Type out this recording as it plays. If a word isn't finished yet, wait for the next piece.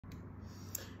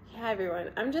Hi everyone,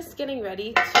 I'm just getting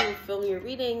ready to film your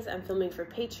readings. I'm filming for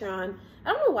Patreon.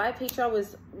 I don't know why Patreon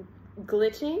was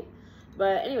glitching,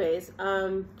 but anyways,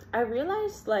 I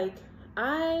realized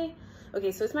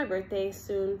okay, so it's my birthday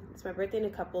soon. It's my birthday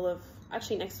in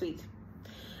actually next week.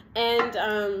 And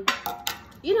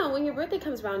you know, when your birthday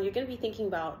comes around, you're gonna be thinking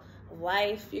about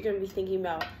life. You're gonna be thinking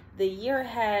about the year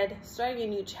ahead, starting a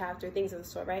new chapter, things of the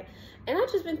sort, right? And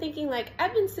I've just been thinking, like,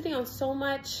 I've been sitting on so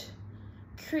much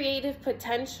creative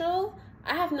potential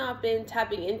I have not been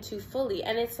tapping into fully.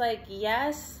 And it's like,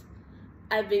 yes,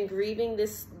 I've been grieving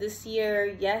this year.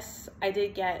 Yes, I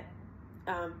did get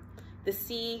the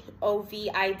COVID.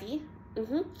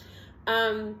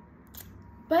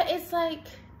 But it's like,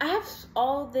 I have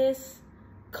all this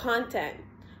content,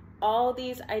 all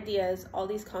these ideas, all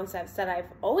these concepts that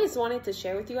I've always wanted to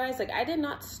share with you guys. Like, I did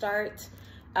not start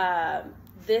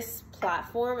this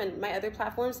platform and my other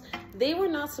platforms. They were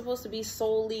not supposed to be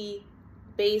solely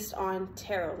based on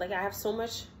tarot. Like, I have so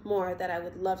much more that I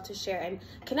would love to share and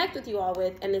connect with you all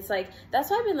with. And it's like, that's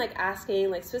why I've been like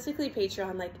asking, like specifically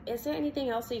Patreon, like, is there anything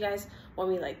else that you guys want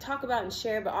me to like talk about and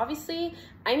share? But obviously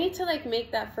I need to like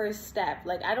make that first step.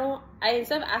 Like,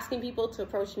 instead of asking people to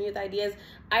approach me with ideas,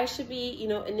 I should be, you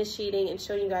know, initiating and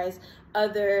showing you guys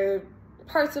other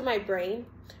parts of my brain,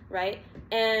 right?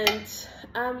 And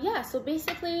yeah, so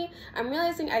basically I'm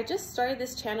realizing I just started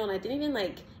this channel and I didn't even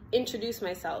like introduce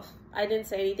myself. I didn't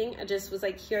say anything. I just was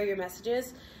like, here are your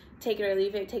messages, take it or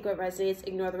leave it, take what resonates,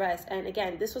 ignore the rest. And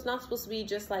again, this was not supposed to be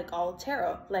just like all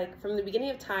tarot. Like, from the beginning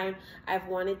of time, I've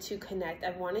wanted to connect.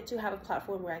 I've wanted to have a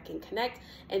platform where I can connect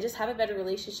and just have a better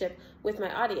relationship with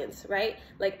my audience, right?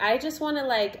 Like, I just want to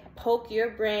like poke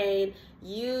your brain,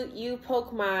 you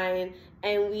poke mine,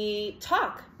 and we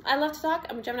talk. I love to talk.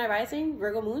 I'm a Gemini rising,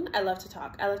 Virgo moon. I love to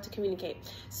talk. I love to communicate.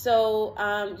 So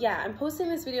yeah, I'm posting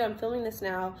this video. I'm filming this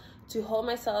now to hold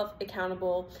myself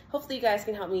accountable. Hopefully you guys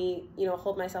can help me, you know,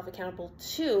 hold myself accountable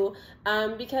too,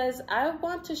 because I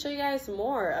want to show you guys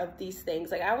more of these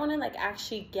things. Like, I want to like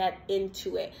actually get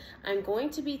into it. I'm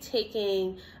going to be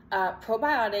taking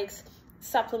probiotics,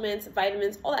 supplements,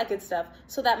 vitamins, all that good stuff,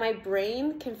 so that my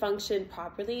brain can function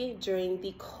properly during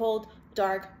the cold,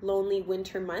 dark, lonely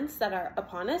winter months that are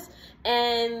upon us.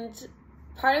 And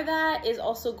part of that is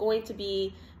also going to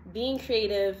be being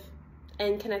creative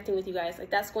and connecting with you guys.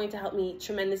 Like, that's going to help me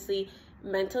tremendously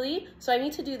mentally. So I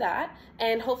need to do that.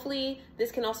 And hopefully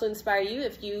this can also inspire you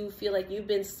if you feel like you've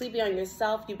been sleeping on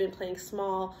yourself, you've been playing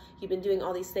small, you've been doing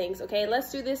all these things. Okay, let's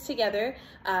do this together.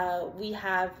 We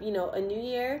have, you know, a new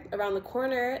year around the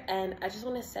corner, and I just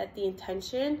want to set the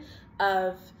intention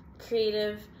of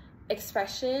creative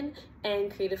expression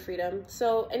and creative freedom.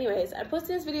 So anyways, I'm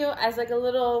posting this video as like a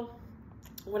little,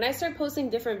 when I start posting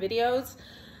different videos,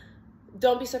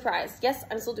 don't be surprised. Yes,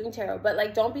 I'm still doing tarot, but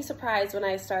like, don't be surprised when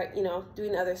I start, you know,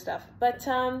 doing other stuff. But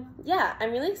yeah,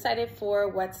 I'm really excited for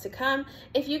what's to come.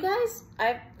 If you guys,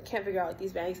 I can't figure out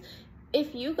these bags.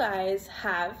 If you guys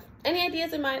have any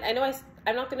ideas in mind, I know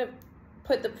I'm not gonna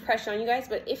put the pressure on you guys,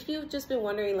 but if you've just been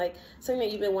wondering, like, something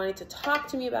that you've been wanting to talk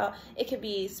to me about, it could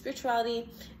be spirituality.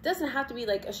 It doesn't have to be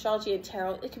like astrology and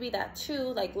tarot. It could be that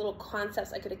too, like little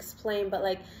concepts I could explain, but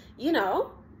like, you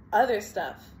know, other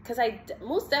stuff. Because I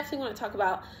most definitely want to talk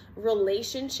about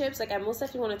relationships. Like, I most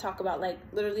definitely want to talk about like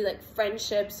literally like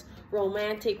friendships,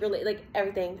 romantic, like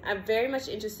everything. I'm very much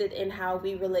interested in how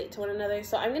we relate to one another.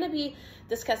 So I'm going to be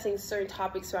discussing certain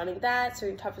topics surrounding that,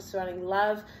 certain topics surrounding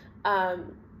love,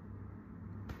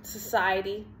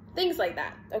 society, things like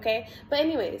that. Okay, but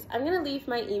anyways, I'm gonna leave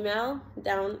my email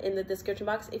down in the description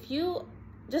box. If you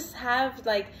just have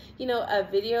like, you know, a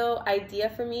video idea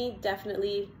for me,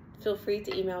 definitely feel free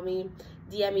to email me,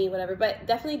 DM me, whatever, but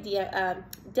definitely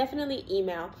definitely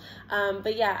email.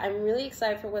 But yeah, I'm really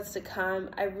excited for what's to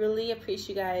come. I really appreciate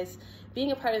you guys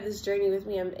being a part of this journey with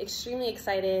me. I'm extremely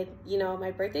excited. You know, my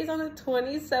birthday's on the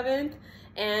 27th,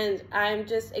 and I'm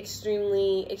just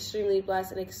extremely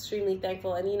blessed and extremely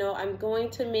thankful. And you know, I'm going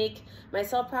to make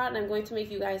myself proud, and I'm going to make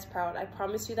you guys proud. I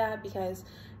promise you that, because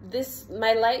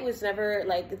my light was never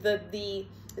like the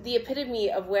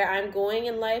epitome of where I'm going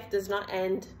in life does not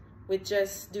end with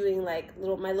just doing like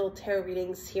my little tarot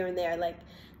readings here and there. Like,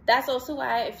 that's also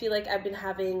why I feel like I've been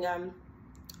having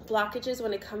blockages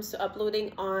when it comes to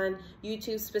uploading on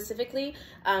YouTube specifically,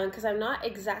 because I'm not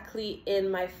exactly in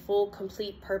my full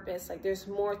complete purpose. Like, there's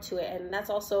more to it, and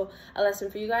that's also a lesson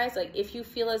for you guys. Like, if you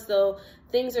feel as though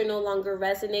things are no longer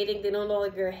resonating, they no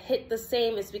longer hit the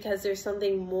same, it's because there's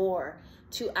something more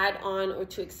to add on or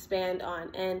to expand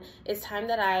on. And it's time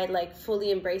that I like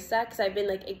fully embrace that, because I've been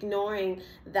like ignoring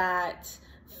that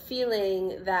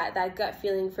feeling, that gut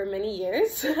feeling for many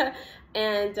years.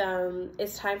 And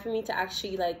it's time for me to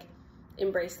actually like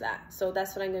embrace that. So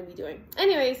that's what I'm going to be doing.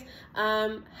 Anyways,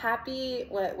 happy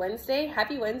Wednesday,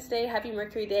 happy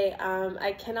Mercury day.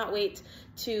 I cannot wait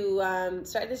to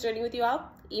start this journey with you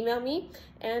all. Email me,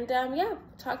 and yeah,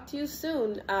 talk to you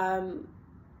soon. I'm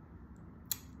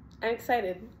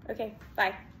excited. Okay,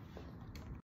 bye.